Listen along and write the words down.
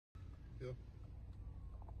Yeah.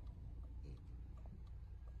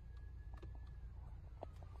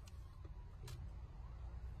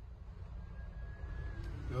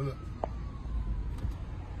 Yeah, look.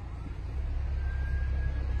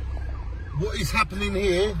 What is happening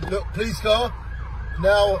here? Look, police car.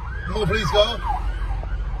 Now, more police car.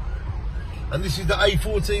 And this is the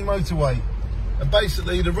A14 motorway. And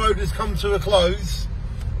basically, the road has come to a close.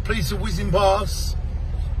 Police are whizzing past.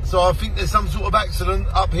 So I think there's some sort of accident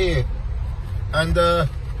up here. And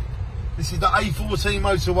this is the A14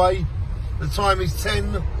 motorway. The time is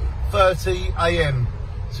 10:30 AM.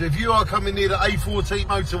 So if you are coming near the A14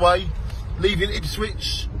 motorway, leaving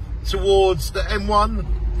Ipswich towards the M1,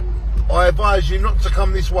 I advise you not to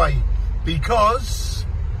come this way, because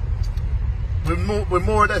we're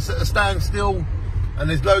more or less at a standstill and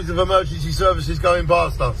there's loads of emergency services going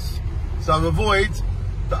past us. So avoid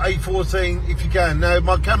the A14 if you can. Now,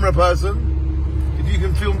 my camera person, if you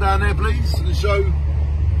can film down there please and show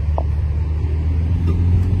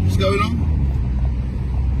what's going on.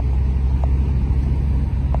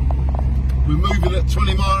 We're moving at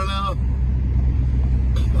 20 miles an hour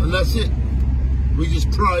and that's it. We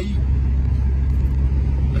just pray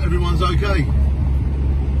that everyone's okay.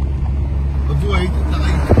 Avoid